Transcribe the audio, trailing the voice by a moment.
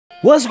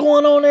What's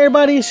going on,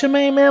 everybody? It's your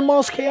main man,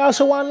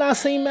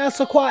 Madden19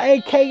 Master Quad,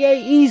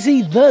 aka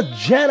Easy the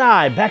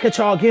Jedi. Back at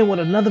y'all again with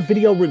another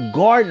video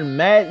regarding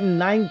Madden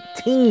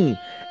 19.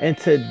 And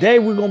today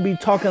we're going to be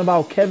talking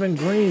about Kevin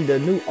Green, the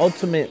new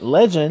Ultimate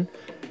Legend.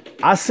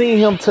 I seen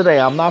him today.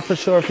 I'm not for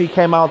sure if he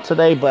came out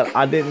today, but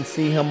I didn't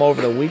see him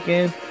over the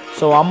weekend.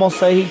 So I'm going to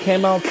say he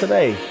came out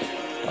today.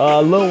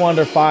 A little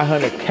under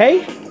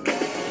 500K.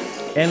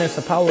 And it's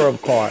a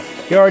power-up card.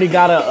 He already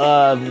got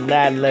a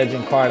Madden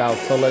Legend card out,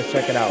 so let's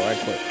check it out right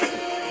quick.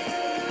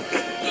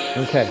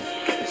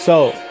 Okay,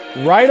 so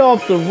right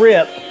off the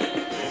rip,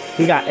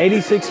 he got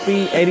 86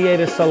 speed, 88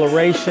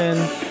 acceleration,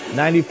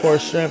 94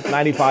 strength,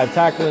 95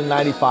 tackling,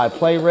 95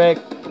 play rec,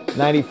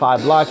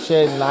 95 block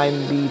shed,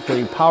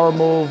 93 power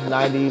move,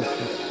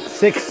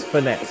 96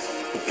 finesse.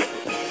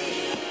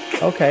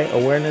 Okay,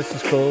 awareness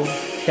is cool.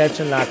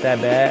 Catching, not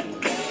that bad.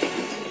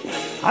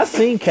 I've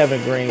seen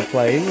Kevin Green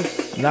play. He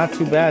was not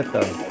too bad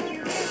though.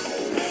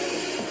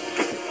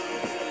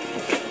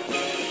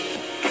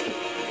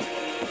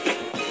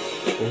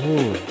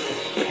 Ooh,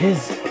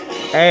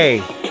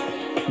 hey,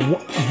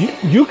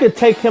 you could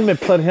take him and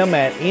put him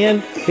at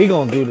end. He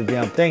gonna do the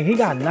damn thing. He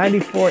got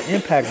 94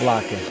 impact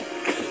blocking.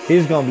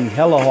 He's gonna be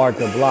hella hard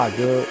to block,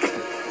 dude.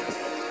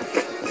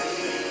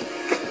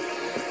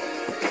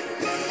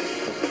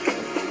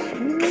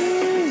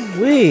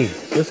 Ooh-wee.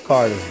 This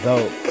card is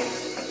dope.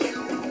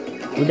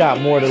 We got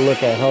more to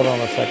look at. Hold on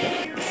a second.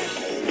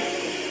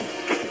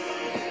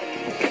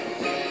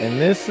 And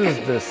this is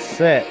the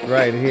set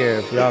right here,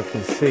 if y'all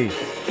can see.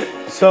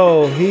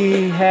 So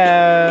he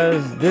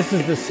has, this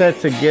is the set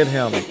to get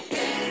him.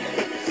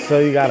 So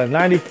you got a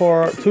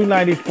 94, two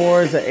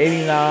 94s, an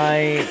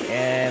 89,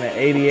 and an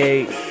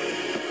 88,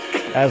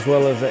 as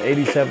well as an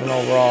 87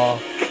 overall.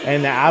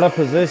 And the out of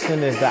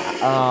position is the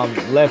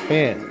left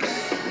end.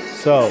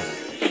 So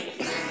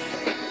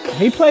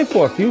he played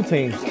for a few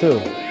teams too.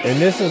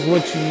 And this is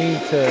what you need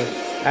to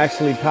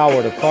actually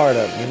power the card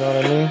up, you know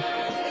what I mean?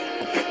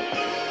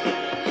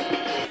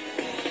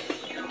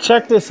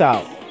 Check this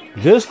out.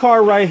 This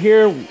card right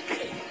here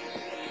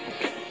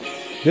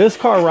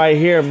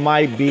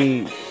might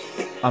be,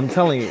 I'm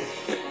telling you,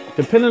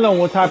 depending on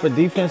what type of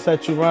defense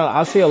that you run,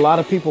 I see a lot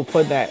of people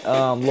putting that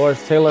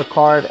Lawrence Taylor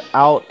card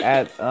out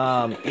at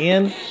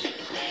end.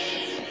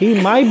 He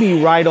might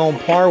be right on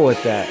par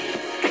with that.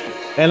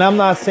 And I'm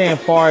not saying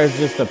far as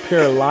just a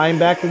pure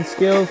linebacking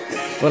skills,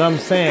 but I'm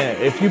saying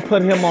if you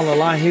put him on the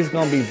line, he's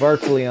going to be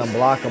virtually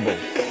unblockable.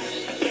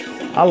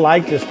 I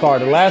like this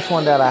card. The last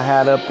one that I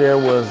had up there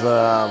was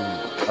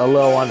a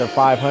little under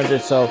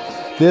 500, so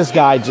this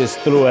guy just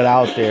threw it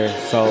out there.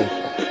 So,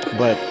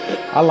 but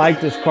I like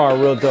this card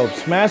real dope.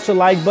 Smash the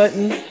like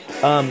button,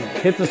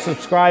 hit the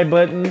subscribe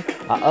button.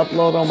 I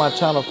upload on my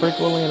channel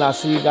frequently, and I'll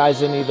see you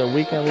guys in either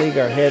Weekend League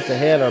or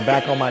head-to-head or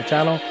back on my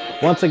channel.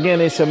 Once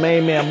again, it's your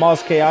main man,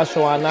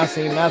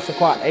 Madden19 Master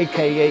Quad,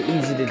 aka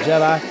Easy the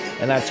Jedi,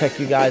 and I'll check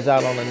you guys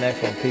out on the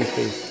next one. Peace,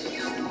 peace.